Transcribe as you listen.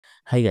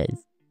Hi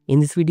guys, in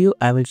this video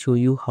I will show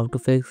you how to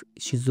fix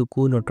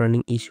Shizuku not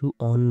running issue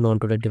on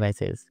non-root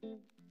devices.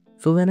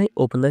 So when I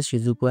open the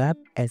Shizuku app,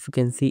 as you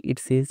can see it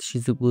says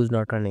Shizuku is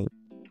not running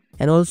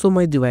and also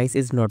my device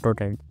is not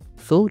rooted.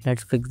 So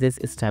let's fix this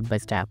step by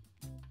step.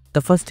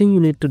 The first thing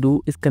you need to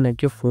do is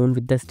connect your phone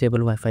with the stable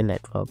Wi-Fi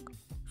network.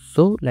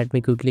 So let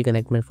me quickly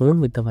connect my phone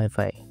with the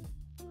Wi-Fi.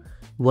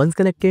 Once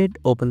connected,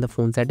 open the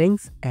phone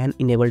settings and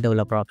enable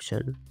developer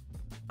option.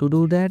 To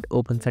do that,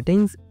 open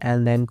settings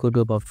and then go to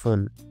about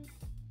phone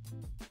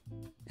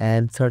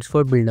and search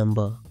for build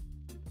number.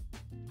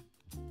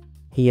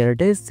 Here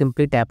it is,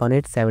 simply tap on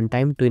it 7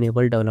 times to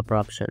enable developer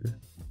option.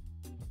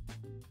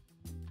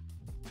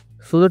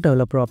 So the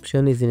developer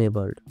option is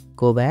enabled.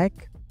 Go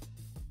back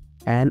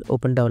and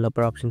open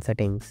developer option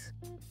settings.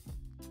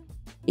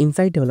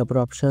 Inside developer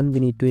option, we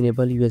need to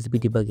enable USB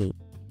debugging.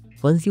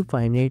 Once you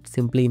find it,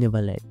 simply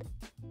enable it.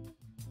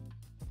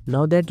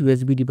 Now that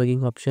USB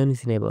debugging option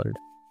is enabled,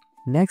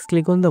 next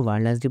click on the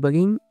wireless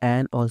debugging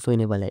and also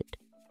enable it.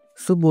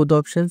 So both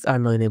options are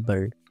now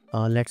enabled.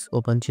 Let's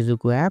open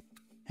Shizuku app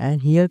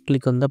and here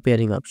click on the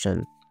pairing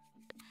option.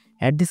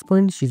 At this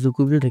point, Shizuku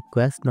will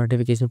request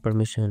notification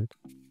permission,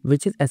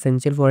 which is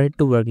essential for it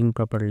to working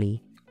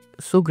properly.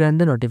 So grant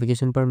the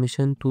notification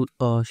permission to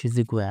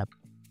Shizuku app.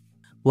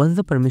 Once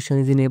the permission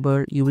is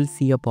enabled, you will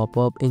see a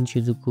pop-up in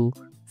Shizuku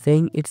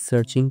saying it's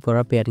searching for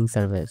a pairing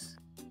service.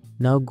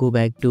 Now go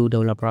back to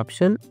developer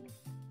option.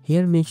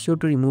 Here make sure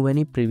to remove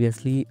any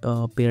previously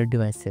paired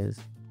devices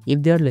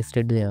if they are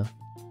listed there.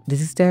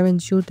 This step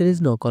ensures there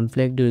is no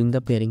conflict during the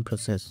pairing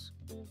process.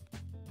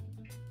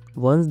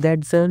 Once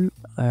that's done,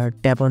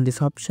 tap on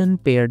this option,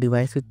 pair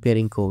device with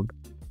pairing code.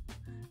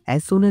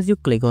 As soon as you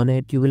click on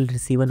it, you will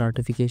receive a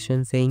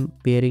notification saying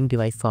pairing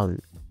device found,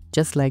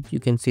 just like you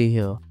can see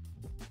here.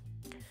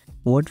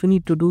 What we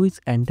need to do is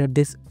enter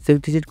this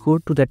 6-digit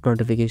code to that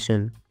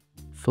notification.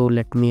 So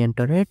let me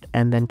enter it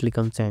and then click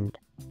on send.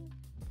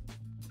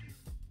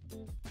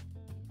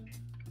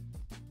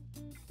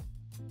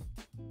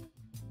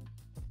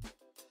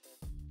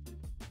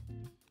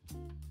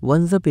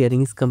 Once the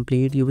pairing is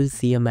complete, you will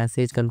see a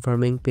message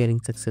confirming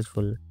pairing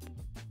successful.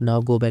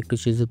 Now go back to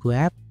Shizuku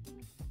app.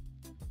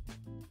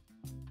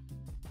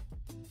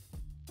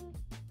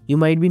 You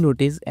might be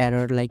notice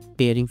error like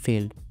pairing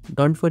failed.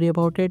 Don't worry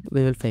about it,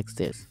 we will fix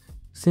this.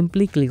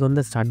 Simply click on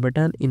the start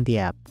button in the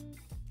app.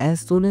 As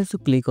soon as you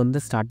click on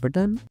the start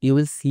button, you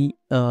will see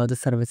the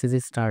services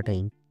is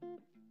starting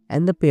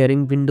and the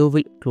pairing window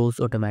will close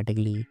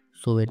automatically.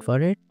 So wait for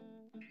it.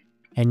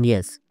 And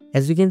yes,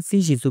 as you can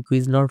see, Shizuku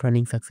is not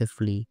running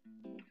successfully.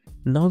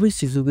 Now with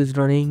Shizuku is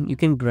running, you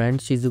can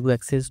grant Shizuku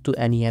access to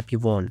any app you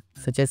want,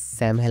 such as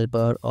Sam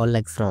Helper or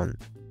Lexron.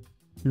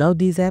 Now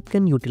these apps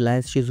can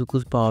utilize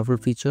Shizuku's powerful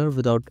feature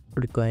without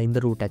requiring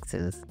the root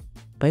access.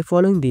 By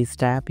following these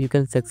steps, you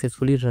can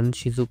successfully run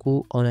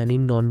Shizuku on any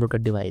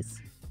non-rooted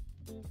device.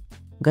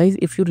 Guys,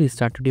 if you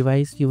restart a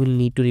device, you will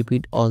need to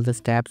repeat all the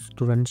steps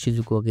to run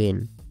Shizuku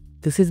again.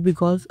 This is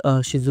because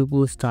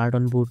Shizuku start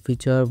on boot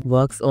feature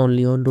works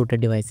only on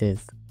rooted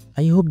devices.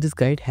 I hope this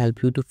guide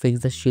helped you to fix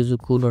the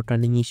Shizuku not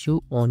running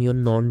issue on your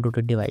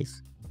non-rooted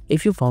device.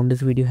 If you found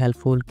this video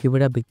helpful, give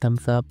it a big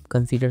thumbs up,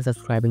 consider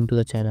subscribing to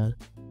the channel.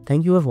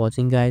 Thank you for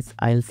watching guys,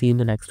 I'll see you in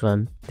the next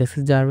one. This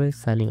is Jarvis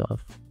signing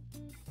off.